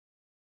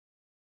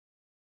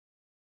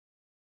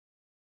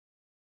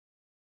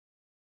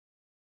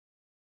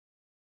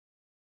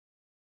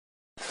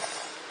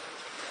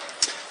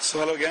So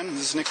hello again,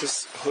 this is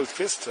Niklas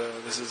Hultqvist.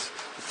 This is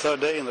the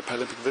third day in the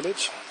Paralympic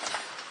village.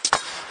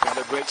 We had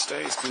a great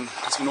day, it's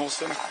been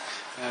awesome.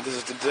 This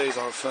is today's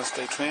our first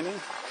day training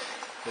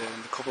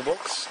in the copper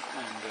box,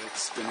 and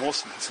it's been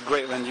awesome. It's a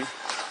great venue.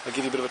 I'll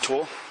give you a bit of a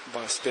tour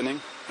by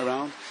spinning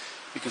around.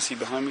 You can see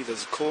behind me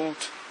there's a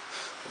court,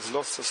 there's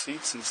lots of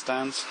seats in the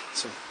stands.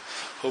 So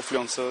hopefully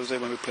on Thursday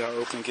when we play our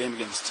opening game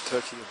against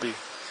Turkey, it'll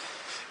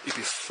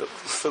be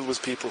filled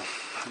with people,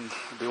 and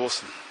it'll be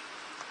awesome.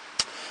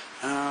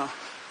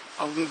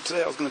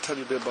 Today I was going to tell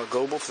you a bit about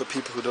Goalball for the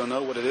people who don't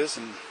know what it is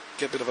and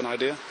get a bit of an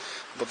idea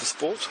about the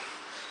sport.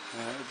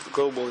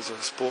 Goalball is a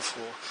sport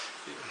for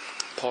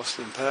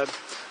partially impaired,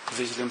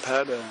 visually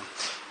impaired,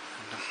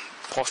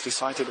 partially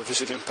sighted or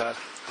visually impaired,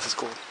 as it's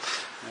called.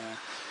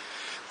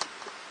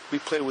 We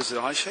play with the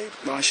eye shape.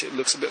 The eye shape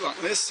looks a bit like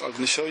this. I'm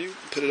going to show you,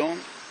 put it on,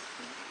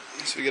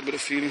 so you get a bit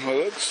of feeling how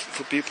it looks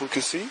for people who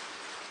can see.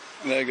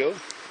 And there you go.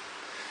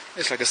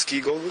 It's like a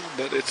ski goggle,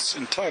 but it's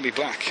entirely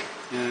black.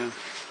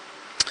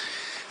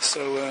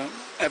 So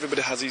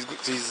everybody has these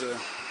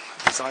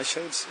eye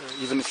shades,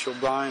 even if you're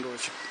blind or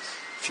if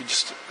you're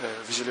just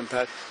visually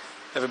impaired,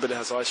 everybody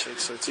has eye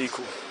shades, so it's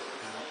equal.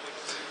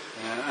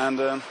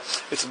 And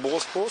it's a ball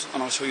sport,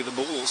 and I'll show you the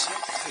ball also.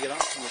 Take it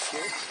out from the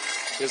floor.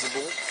 Here's the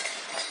ball.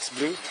 It's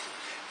blue.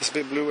 It's a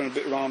bit blue and a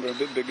bit rounder, a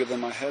bit bigger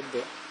than my head,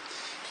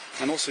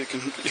 and also you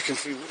can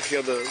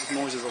hear the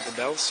noises of the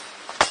bells.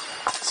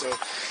 So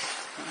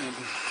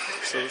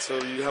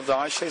you have the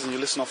eye shades and you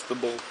listen off the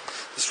ball.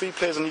 There's 3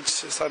 players on each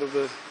side of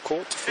the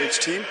court for each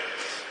team,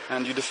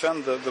 and you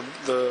defend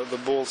the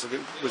balls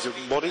with your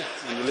body,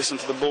 and you listen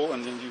to the ball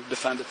and then you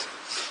defend it.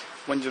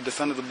 When you've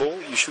defended the ball,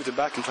 you shoot it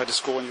back and try to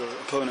score on your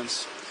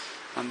opponents.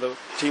 And the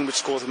team which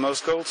scores the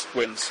most goals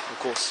wins, of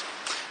course.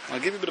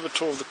 I'll give you a bit of a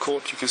tour of the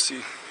court. You can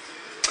see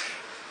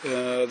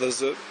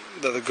there's a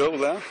goal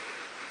there.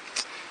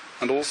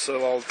 And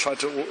also I'll try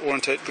to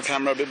orientate the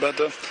camera a bit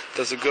better.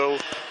 There's a goal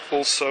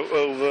also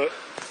over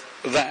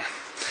there.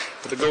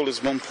 But the goal is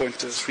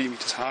 1.3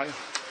 meters high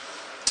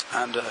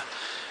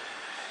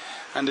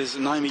and is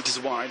 9 meters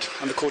wide,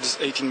 and the court is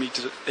 18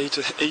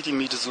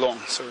 meters long,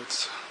 so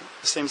it's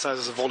the same size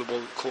as a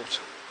volleyball court.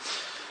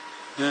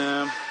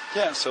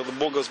 So the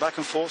ball goes back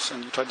and forth,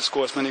 and you try to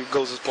score as many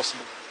goals as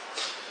possible.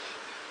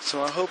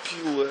 So I hope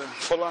you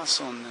follow us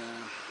on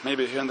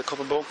maybe here in the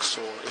copper box,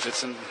 or if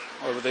it's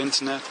over the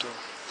internet,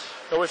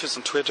 or if it's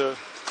on Twitter,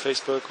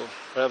 Facebook, or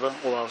wherever,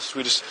 or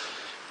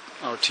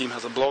our team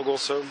has a blog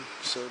also,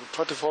 so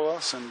try to follow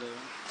us and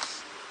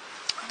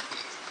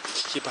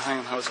keep a hang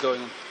on how it's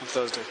going on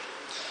Thursday.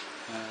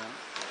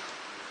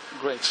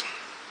 Great.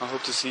 I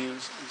hope to see you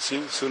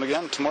soon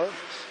again tomorrow,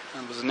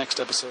 and with the next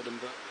episode in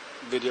the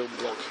video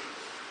blog.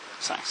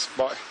 Thanks.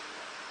 Bye.